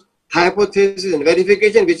observation, hypothesis, and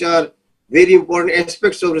verification, which are very important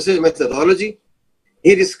aspects of research methodology.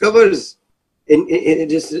 He discovers,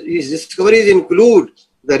 his discoveries include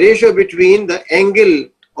the ratio between the angle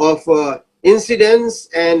of incidence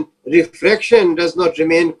and refraction does not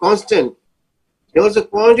remain constant. He also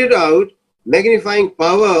pointed out magnifying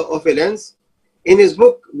power of a lens. In his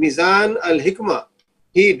book Mizan al-Hikmah,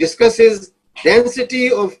 he discusses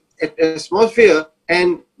density of atmosphere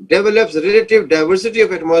and develops relative diversity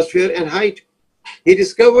of atmosphere and height. He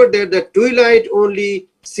discovered that the twilight only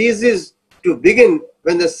ceases to begin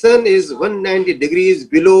when the sun is 190 degrees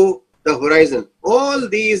below the horizon. All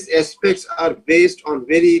these aspects are based on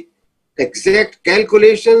very exact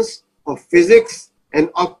calculations of physics and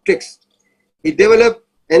optics. He developed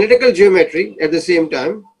analytical geometry at the same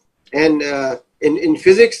time, and in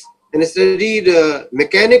physics, and studied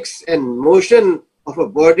mechanics and motion of a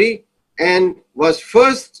body, and was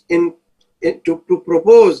first to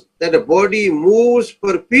propose that a body moves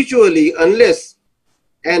perpetually unless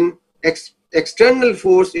an external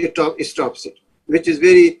force stops it, which is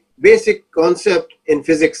very basic concept in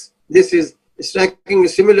physics. This is strikingly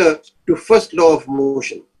similar to first law of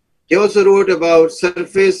motion. He also wrote about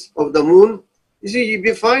surface of the moon. You see,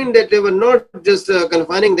 we find that they were not just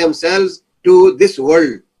confining themselves to this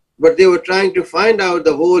world, but they were trying to find out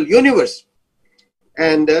the whole universe.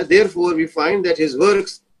 And therefore, we find that his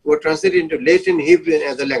works were translated into Latin, Hebrew, and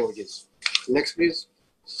other languages. Next, please.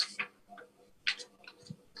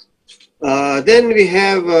 Then we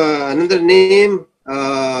have another name,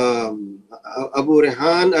 Abu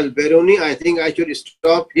Rehan al-Biruni. I think I should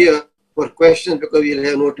stop here for questions because we'll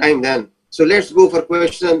have no time then. So let's go for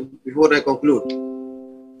questions before I conclude.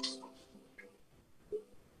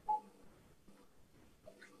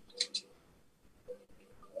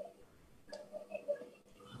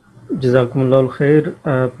 Jazakumullah khair,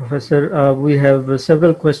 Professor. We have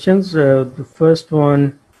several questions. The first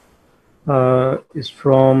one is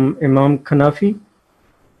from Imam Kanafi.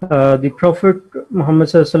 The Prophet Muhammad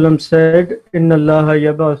ﷺ said, "Inna Allah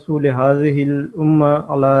yab'athu li hadhihi al-umma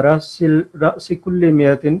ala ra'si kulli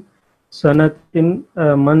mi'atin sanatin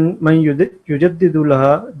man yujaddidu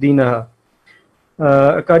laha dinaha."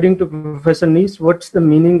 According to Professor Nees, what's the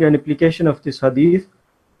meaning and implication of this hadith?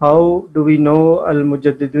 How do we know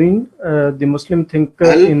al-Mujaddidun, the Muslim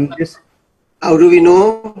thinker in this? How do we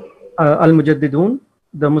know? Al-Mujaddidun,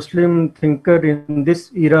 the Muslim thinker in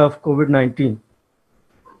this era of COVID-19.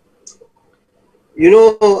 You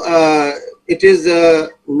know, it is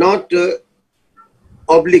not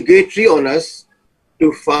obligatory on us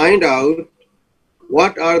to find out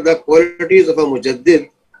what are the qualities of a mujaddid,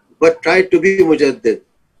 but try to be mujaddid.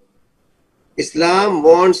 Islam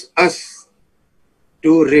wants us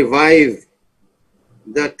to revive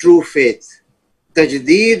the true faith.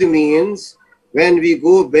 Tajdeed means when we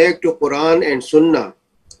go back to Quran and Sunnah,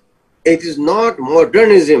 it is not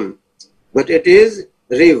modernism, but it is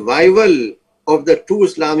revival of the true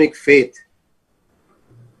Islamic faith.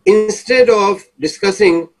 Instead of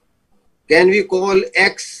discussing, can we call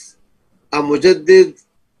X a mujaddid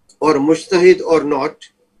or mujtahid or not,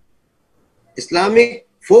 Islamic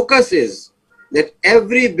focus is that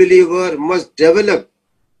every believer must develop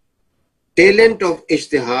talent of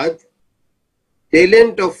ijtihad,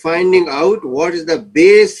 talent of finding out what is the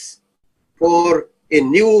base for a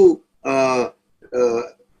new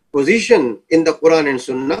position in the Quran and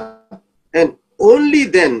Sunnah, and only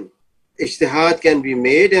then ijtihad can be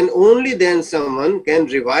made, and only then someone can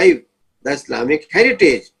revive the Islamic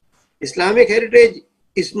heritage. Islamic heritage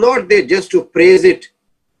is not there just to praise it,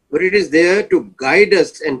 but it is there to guide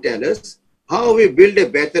us and tell us how we build a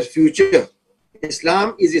better future.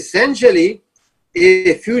 Islam is essentially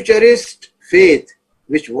a futurist faith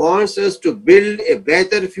which wants us to build a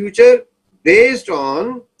better future based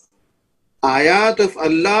on ayat of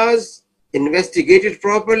Allah's investigated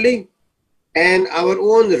properly, and our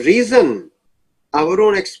own reason, our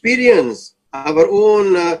own experience, our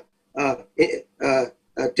own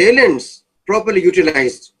talents properly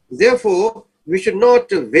utilized. Therefore, we should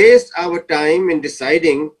not waste our time in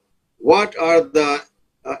deciding what are the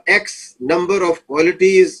X number of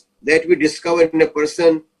qualities that we discover in a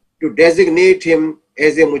person to designate him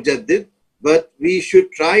as a mujaddid, but we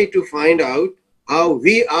should try to find out how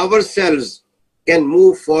we ourselves can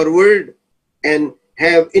move forward and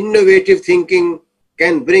have innovative thinking,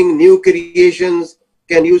 can bring new creations,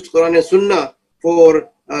 can use Quran and Sunnah for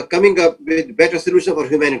coming up with better solutions for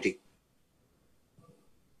humanity.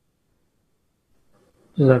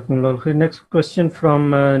 Next question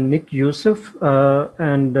from Nick Yusuf,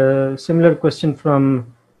 and similar question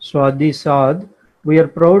from Swadi Saad. We are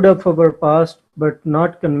proud of our past but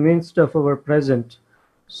not convinced of our present.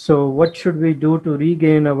 So what should we do to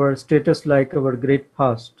regain our status like our great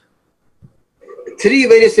past? Three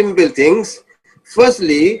very simple things.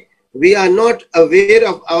 Firstly, we are not aware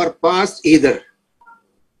of our past either.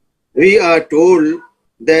 We are told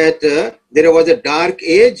that there was a dark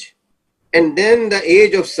age, and then the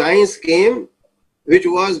age of science came, which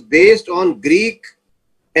was based on Greek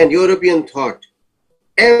and European thought.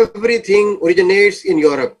 Everything originates in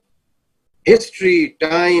Europe. History,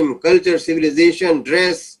 time, culture, civilization,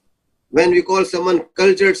 dress. When we call someone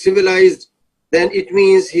cultured, civilized, then it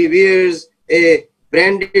means he wears a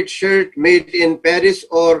branded shirt made in Paris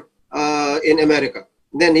or in America.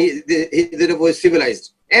 Then he was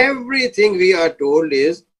civilized. Everything we are told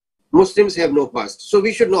is Muslims have no past. So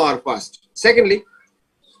we should know our past. Secondly,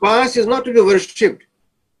 past is not to be worshipped,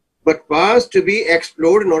 but past to be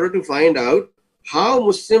explored in order to find out how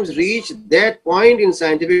Muslims reached that point in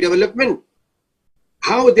scientific development,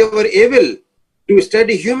 how they were able to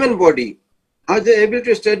study human body, how they were able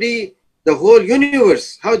to study the whole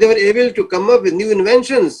universe, how they were able to come up with new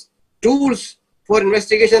inventions, tools for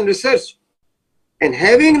investigation and research. And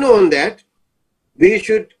having known that, we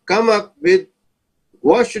should come up with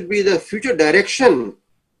what should be the future direction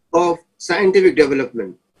of scientific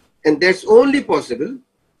development. And that's only possible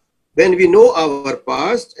when we know our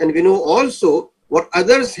past and we know also what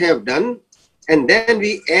others have done, and then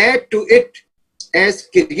we add to it as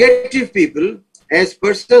creative people, as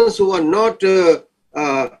persons who are not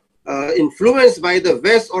influenced by the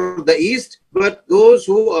West or the East, but those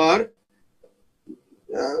who are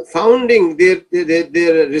founding their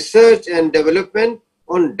research and development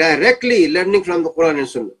on directly learning from the Quran and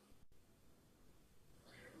Sunnah.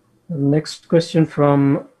 Next question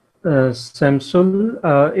from Samsul.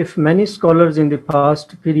 If many scholars in the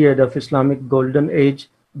past period of Islamic Golden Age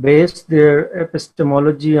based their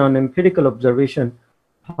epistemology on empirical observation,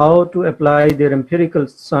 how to apply their empirical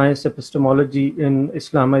science epistemology in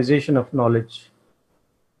Islamization of knowledge?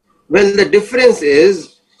 Well, the difference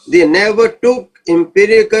is They never took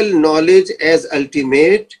empirical knowledge as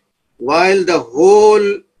ultimate, while the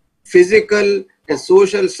whole physical and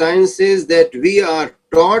social sciences that we are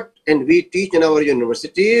taught and we teach in our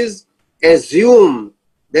universities assume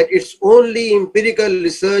that it's only empirical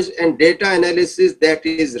research and data analysis that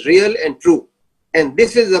is real and true. And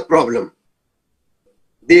this is the problem.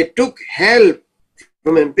 They took help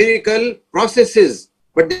from empirical processes,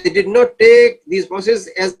 but they did not take these processes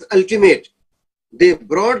as ultimate. They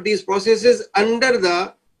brought these processes under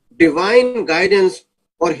the divine guidance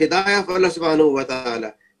or hidayah of Allah subhanahu wa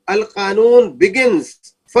ta'ala. Al-Qanun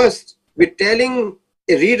begins first with telling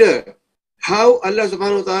a reader how Allah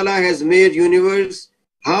subhanahu wa ta'ala has made universe,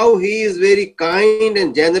 how he is very kind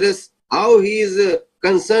and generous, how he is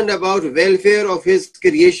concerned about welfare of his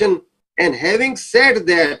creation. And having said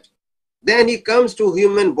that, then he comes to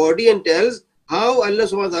human body and tells how Allah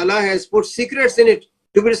subhanahu wa ta'ala has put secrets in it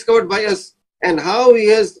to be discovered by us, and how he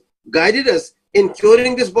has guided us in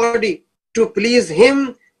curing this body to please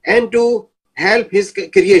him and to help his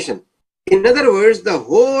creation. In other words, the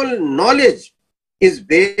whole knowledge is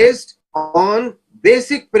based on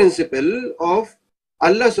basic principle of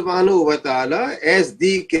Allah subhanahu wa ta'ala as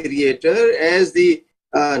the creator, as the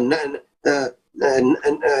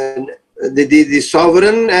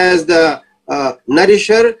sovereign, as the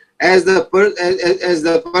nourisher, as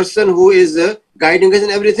the person who is guiding us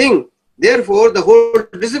in everything. Therefore, the whole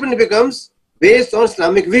discipline becomes based on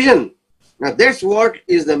Islamic vision. Now, that's what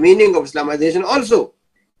is the meaning of Islamization also.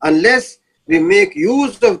 Unless we make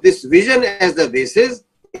use of this vision as the basis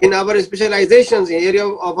in our specializations in area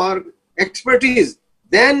of our expertise,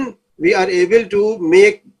 then we are able to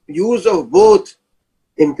make use of both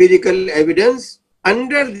empirical evidence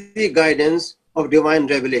under the guidance of divine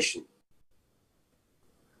revelation.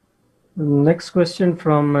 Next question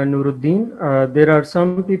from Nuruddin. There are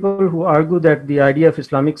some people who argue that the idea of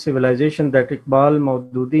Islamic civilization that Iqbal,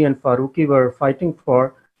 Maududi and Farooqi were fighting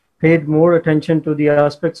for paid more attention to the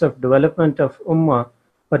aspects of development of Ummah,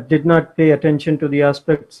 but did not pay attention to the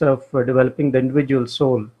aspects of developing the individual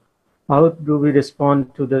soul. How do we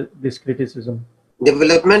respond to this criticism?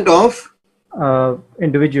 Development of?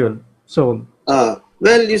 Individual soul.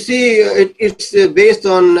 Well, you see, it's based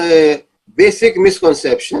on a basic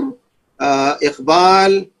misconception.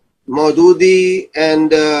 Iqbal, Maududi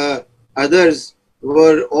and others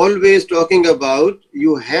were always talking about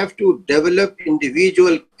you have to develop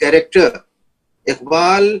individual character.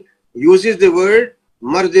 Iqbal uses the word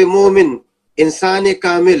Mard-e Momin, Insan-e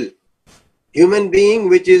Kamil, human being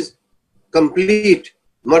which is complete,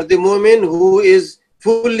 Mard-e Momin who is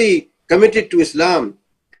fully committed to Islam.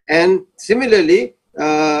 And similarly,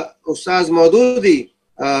 Ustaz Maududi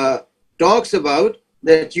talks about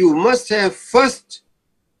that you must have first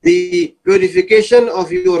the purification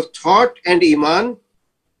of your thought and iman,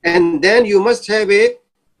 and then you must have a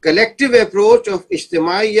collective approach of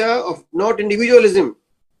ijtimaiyya, of not individualism,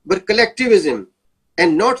 but collectivism,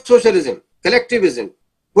 and not socialism, collectivism,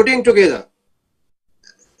 putting together.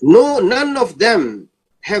 None of them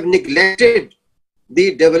have neglected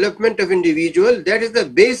the development of individual. That is the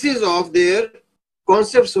basis of their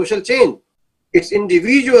concept social change. It's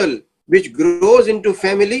individual which grows into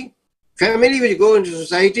family, family which goes into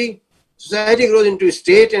society, society grows into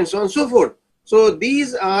state, and so on and so forth. So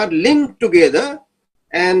these are linked together,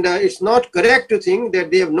 and it's not correct to think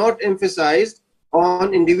that they have not emphasized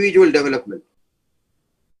on individual development.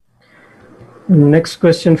 Next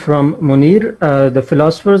question from Munir. The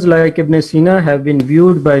philosophers like Ibn Sina have been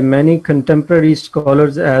viewed by many contemporary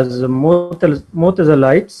scholars as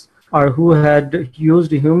Mu'tazilites, or who had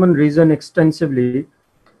used human reason extensively.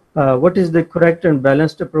 What is the correct and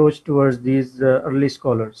balanced approach towards these early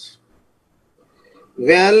scholars?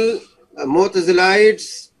 Well,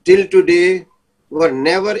 Mu'tazilites till today were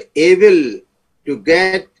never able to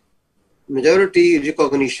get majority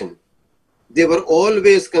recognition. They were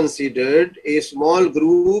always considered a small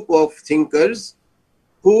group of thinkers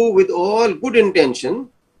who, with all good intention,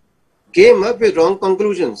 came up with wrong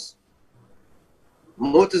conclusions.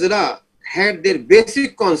 Mu'tazila had their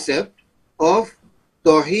basic concept of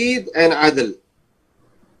Tawheed and Adl,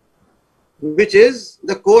 which is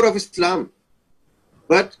the core of Islam.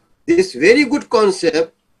 But this very good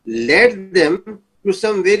concept led them to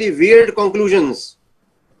some very weird conclusions.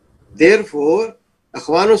 Therefore,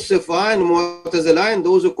 Akhwanus Sifa and Mu'tazila and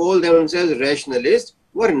those who call themselves rationalists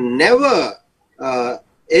were never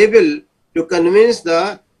able to convince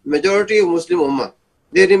the majority of Muslim Ummah.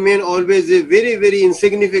 They remain always a very, very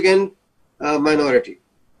insignificant minority.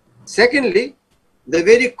 Secondly, the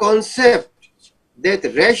very concept that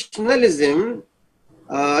rationalism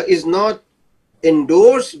is not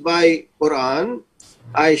endorsed by Quran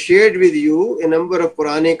I shared with you a number of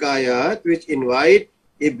Quranic ayat which invite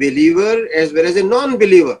a believer as well as a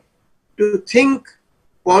non-believer to think,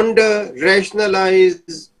 ponder,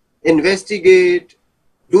 rationalize, investigate,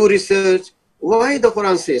 do research. Why the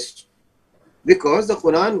Quran says? Because the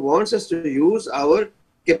Quran wants us to use our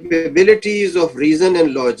capabilities of reason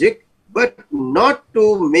and logic, but not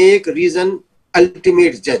to make reason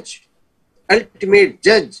ultimate judge. Ultimate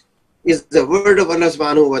judge is the word of Allah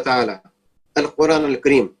subhanahu wa ta'ala, Al-Quran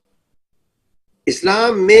Al-Kareem.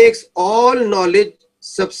 Islam makes all knowledge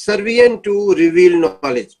subservient to revealed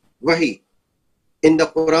knowledge, wahi, in the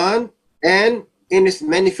Quran and in its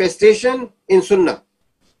manifestation in Sunnah.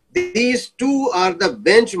 These two are the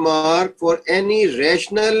benchmark for any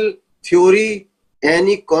rational theory,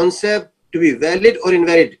 any concept to be valid or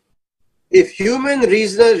invalid. If human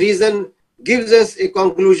reason gives us a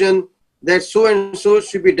conclusion that so and so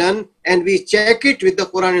should be done, and we check it with the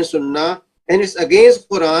Quran and Sunnah, and it's against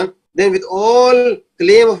Quran, then with all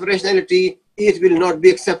claim of rationality, it will not be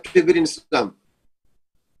acceptable in Islam.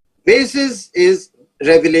 Basis is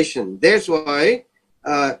revelation. That's why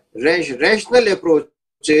rational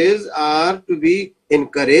approaches are to be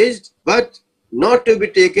encouraged, but not to be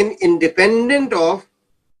taken independent of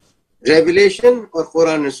revelation or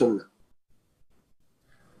Quran and Sunnah.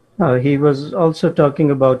 He was also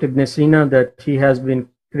talking about Ibn Sina, that he has been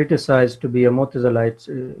criticized to be a Mu'tazilite.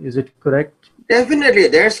 Is it correct? Definitely,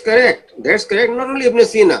 that's correct. That's correct. Not only Ibn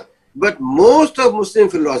Sina, but most of Muslim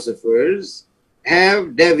philosophers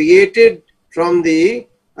have deviated from the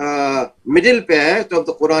middle path of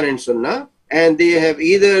the Quran and Sunnah, and they have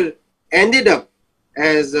either ended up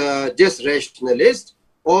as just rationalists,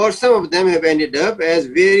 or some of them have ended up as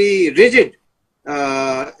very rigid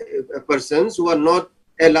persons who are not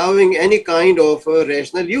allowing any kind of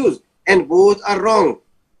rational use, and both are wrong.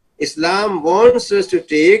 Islam wants us to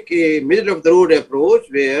take a middle-of-the-road approach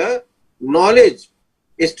where knowledge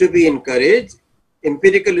is to be encouraged,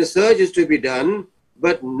 empirical research is to be done,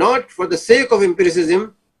 but not for the sake of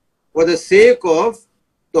empiricism, for the sake of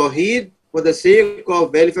tawheed, for the sake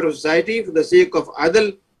of welfare of society, for the sake of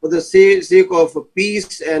adl, for the sake of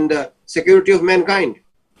peace and security of mankind.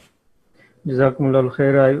 Jazakumullah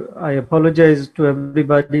khair. I apologize to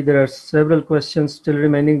everybody. There are several questions still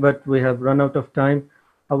remaining, but we have run out of time.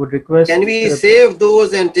 I would request... Can we save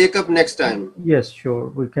those and take up next time? Yes, sure.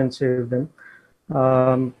 We can save them.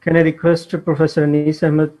 Can I request Professor Anis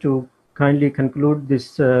Ahmad to kindly conclude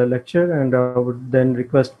this lecture, and I would then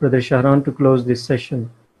request Brother Shahran to close this session.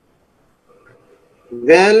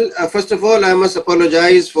 Well, first of all, I must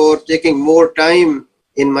apologize for taking more time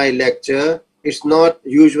in my lecture. It's not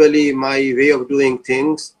usually my way of doing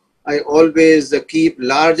things. I always keep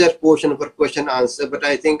larger portion for question answer, but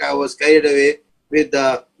I think I was carried away with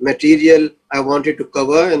the material I wanted to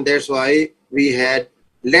cover, and that's why we had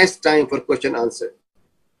less time for question answer.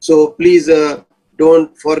 So please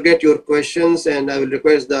don't forget your questions, and I will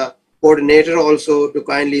request the coordinator also to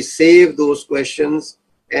kindly save those questions,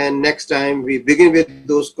 and next time we begin with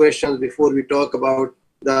those questions before we talk about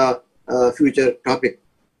the future topic.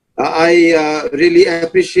 I really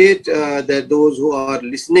appreciate that those who are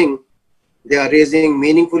listening, they are raising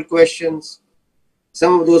meaningful questions.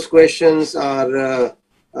 Some of those questions are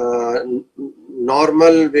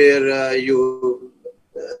normal, where you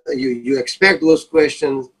expect those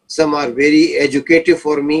questions. Some are very educative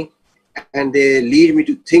for me, and they lead me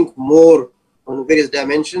to think more on various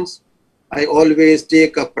dimensions. I always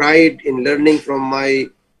take a pride in learning from my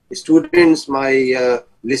students, my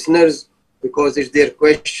listeners, because it's their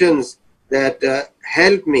questions that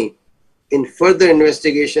help me in further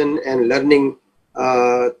investigation and learning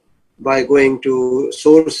by going to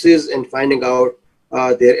sources and finding out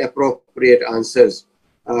their appropriate answers.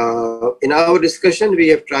 In our discussion, we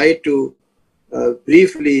have tried to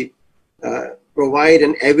briefly provide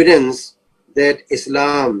an evidence that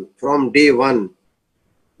Islam from day one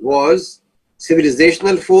was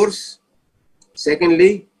civilizational force.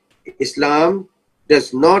 Secondly, Islam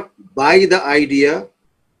does not buy the idea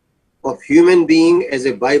of human being as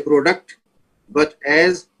a byproduct, but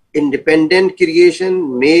as independent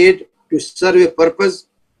creation made to serve a purpose,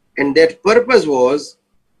 and that purpose was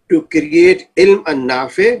to create ilm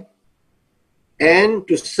an-nafi and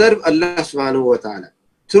to serve Allah subhanahu wa ta'ala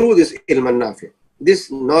through this ilm an-nafi.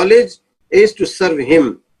 This knowledge is to serve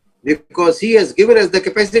Him, because He has given us the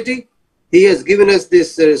capacity, He has given us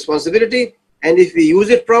this responsibility, and if we use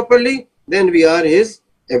it properly, then we are His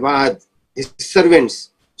ibad, His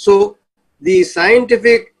servants. So the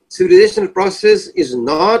scientific civilizational process is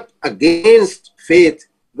not against faith,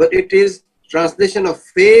 but it is translation of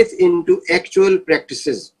faith into actual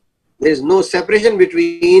practices. There is no separation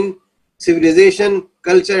between civilization,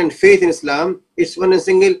 culture, and faith in Islam. It's one and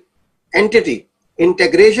single entity,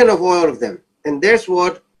 integration of all of them. And that's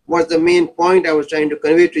what was the main point I was trying to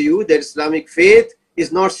convey to you, that Islamic faith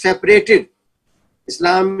is not separated.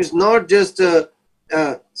 Islam is not just a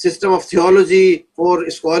system of theology for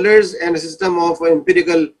scholars and a system of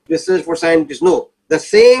empirical research for scientists. No, the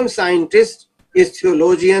same scientist is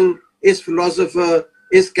theologian, is philosopher,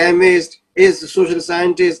 is chemist, is social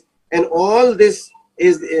scientist, and all this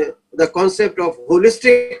is the concept of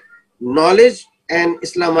holistic knowledge and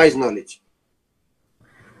Islamized knowledge.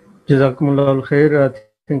 Jazakumullah khair. I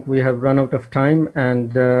think we have run out of time,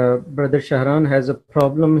 and Brother Shahran has a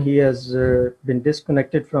problem. He has been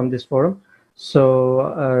disconnected from this forum.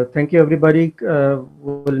 So thank you, everybody.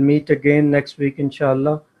 We'll meet again next week,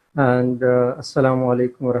 inshallah. And assalamu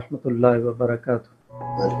alaikum wa rahmatullahi wa barakatuh.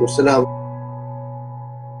 Wa alaikum assalam.